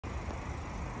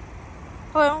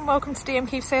Hello and welcome to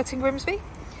DM Seat in Grimsby.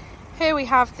 Here we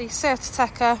have the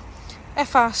ATECA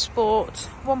FR Sport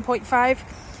 1.5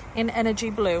 in energy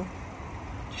blue.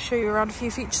 To show you around a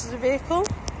few features of the vehicle.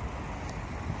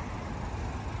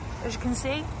 As you can see,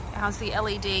 it has the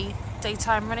LED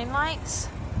daytime running lights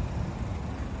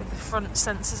with the front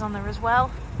sensors on there as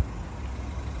well.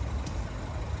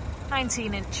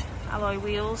 19-inch alloy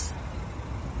wheels.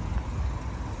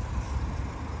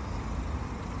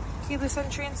 Keyless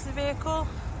entry into the vehicle.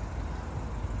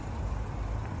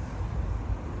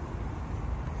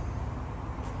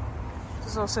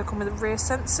 Does also come with rear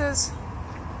sensors.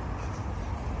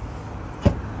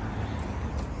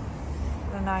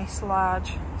 A nice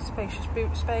large spacious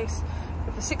boot space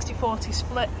with a 60-40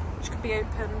 split which can be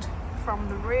opened from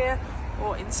the rear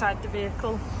or inside the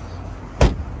vehicle.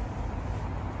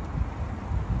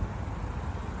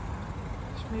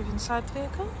 Let's move inside the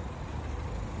vehicle.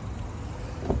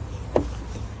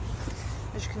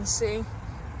 As you can see,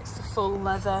 it's the full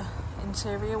leather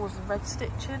interior with the red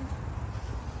stitching.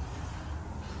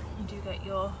 You do get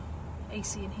your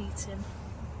AC and heating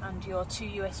and your 2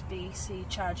 USB-C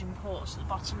charging ports at the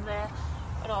bottom there,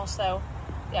 and also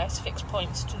the ice fix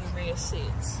points to the rear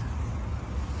seats.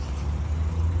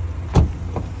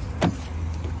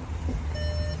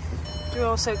 You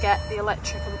also get the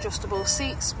electric adjustable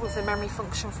seats with the memory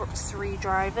function for up to 3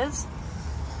 drivers.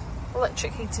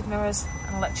 Electric heated mirrors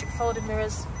and electric folding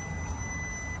mirrors,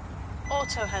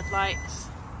 auto headlights,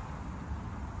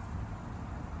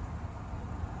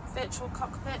 virtual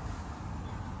cockpit.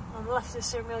 On the left of the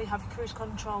steering wheel you have your cruise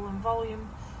control and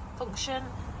volume function,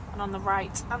 and on the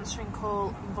right answering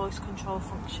call and voice control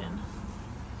function.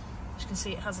 As you can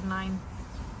see, it has a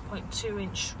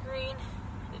 9.2-inch screen.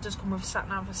 It does come with a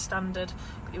sat-nav as standard,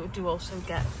 but you do also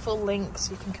get full link,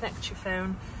 so you can connect your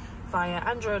phone via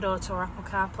Android Auto or Apple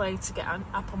CarPlay to get an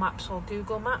Apple Maps or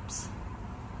Google Maps.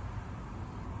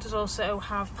 It does also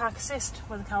have park assist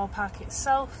where the car will park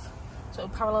itself, so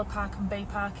it'll parallel park and bay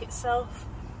park itself.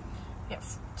 You get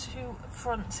 2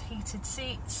 front heated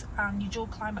seats and your dual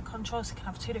climate control, so you can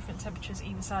have 2 different temperatures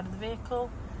either side of the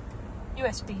vehicle.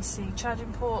 USB-C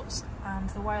charging ports and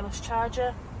the wireless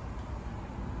charger.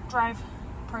 Drive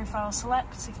profile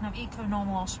select, so you can have eco,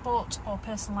 normal or sport, or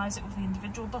personalise it with the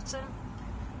individual button.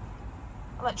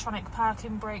 Electronic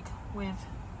parking brake with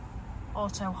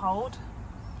auto hold,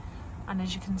 and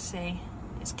as you can see,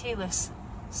 it's keyless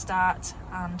start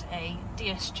and a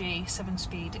DSG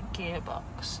 7-speed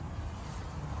gearbox.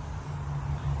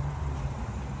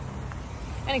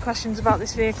 Any questions about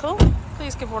this vehicle,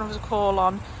 please give one of us a call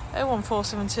on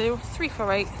 01472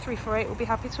 348 348. We'll be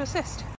happy to assist.